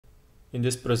In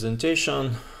this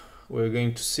presentation, we're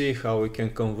going to see how we can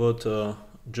convert a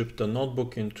Jupyter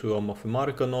notebook into a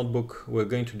Mathematica notebook. We're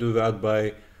going to do that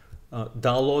by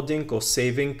downloading or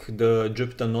saving the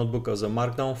Jupyter notebook as a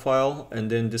Markdown file,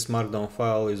 and then this Markdown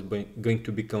file is going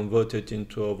to be converted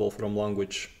into a Wolfram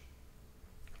language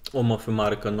or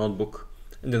Mathematica notebook,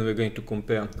 and then we're going to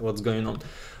compare what's going on.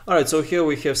 Alright, so here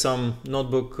we have some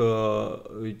notebook,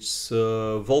 it's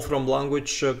Wolfram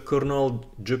language kernel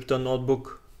Jupyter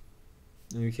notebook.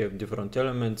 We have different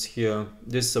elements here.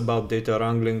 This is about data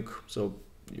wrangling, so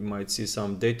you might see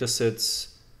some data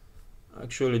sets.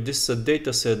 Actually, this is a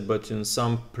data set, but in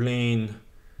some plain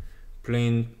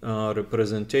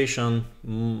representation,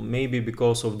 maybe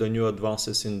because of the new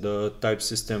advances in the type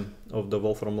system of the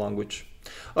Wolfram language.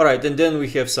 All right, and then we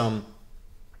have some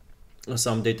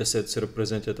data sets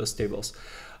represented as tables.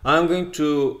 I'm going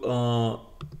to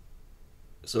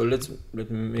so let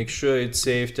me make sure it's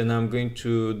saved, and I'm going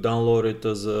to download it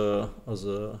as a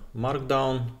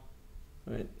Markdown,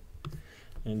 right?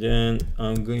 And then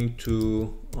I'm going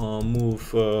to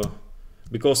move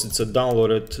because it's a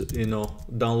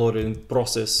downloading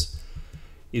process.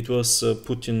 It was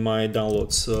put in my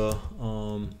downloads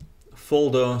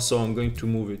folder, so I'm going to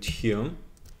move it here,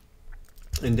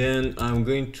 and then I'm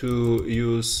going to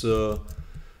use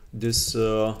this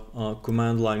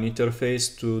command line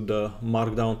interface to the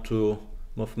Markdown to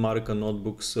Mathematica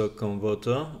notebooks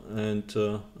converter, and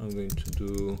I'm going to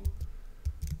do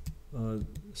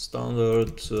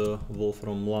standard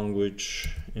Wolfram language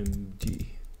MD.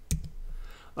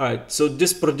 Alright, so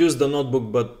this produced the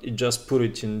notebook, but it just put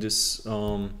it in this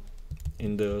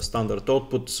in the standard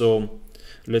output. So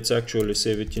let's actually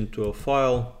save it into a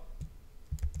file.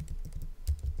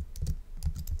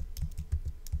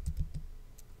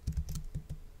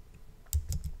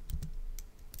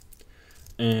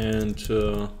 And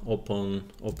open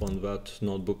that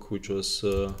notebook which was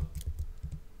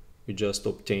we just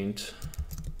obtained.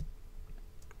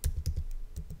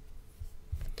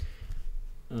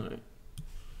 Alright,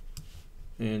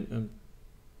 and I'm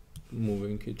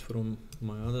moving it from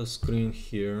my other screen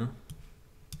here.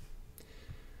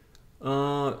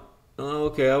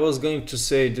 Okay, I was going to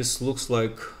say this looks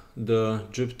like the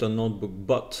Jupyter notebook,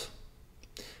 but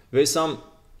there's some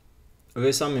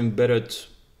embedded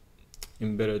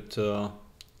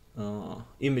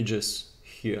images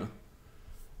here,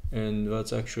 and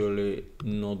that's actually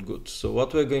not good. So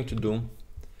what we're going to do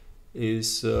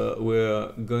is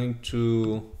we're going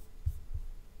to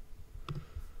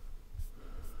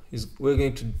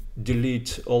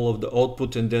delete all of the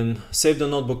output and then save the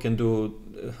notebook and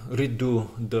redo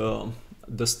the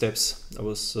steps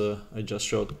I just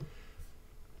showed.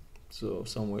 So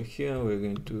somewhere here we're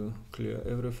going to clear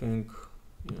everything.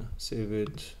 Yeah, save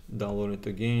it, download it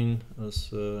again as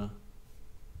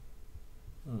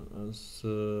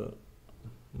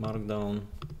Markdown,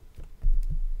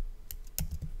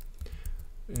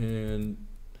 and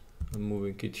I'm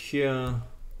moving it here.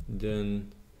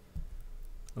 Then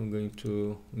I'm going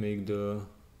to make the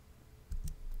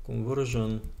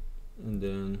conversion, and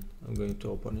then I'm going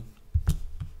to open it.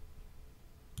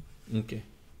 Okay,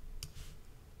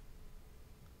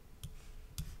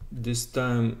 this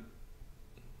time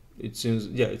it seems,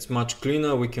 yeah, it's much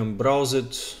cleaner. We can browse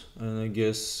it, and I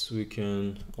guess we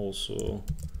can also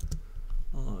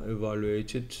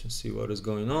evaluate it, see what is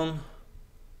going on.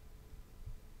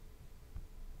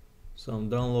 Some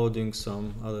downloading,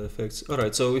 some other effects. All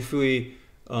right, so if we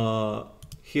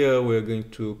here we're going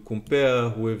to compare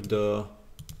with the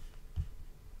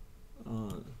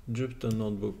Jupyter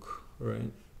notebook,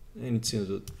 right? And it seems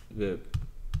that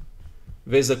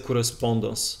there's a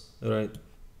correspondence, right?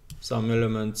 Some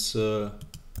elements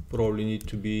probably need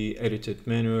to be edited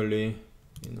manually,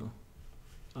 you know.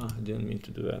 I didn't mean to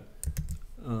do that.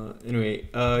 Anyway,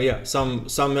 yeah, some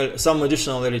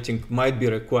additional editing might be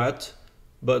required,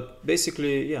 but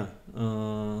basically, yeah,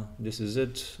 this is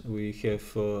it. We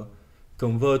have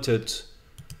converted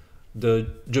the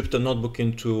Jupyter notebook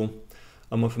into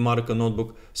a Mathematica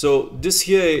notebook. So this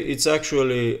here, it's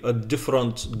actually a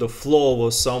different, the flow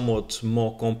was somewhat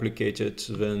more complicated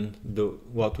than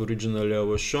what originally I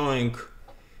was showing.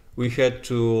 We had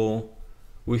to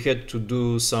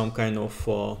do some kind of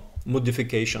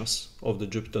modifications of the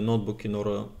Jupyter notebook in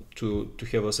order to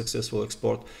have a successful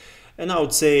export. And I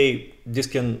would say this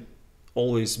can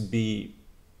always be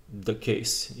the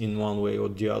case in one way or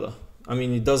the other. I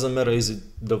mean, it doesn't matter, is it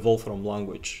the Wolfram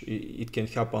language? It can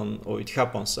happen, or it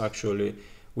happens actually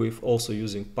with also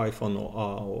using Python or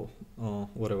R or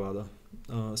whatever other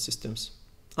systems.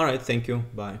 All right, thank you,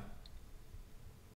 bye.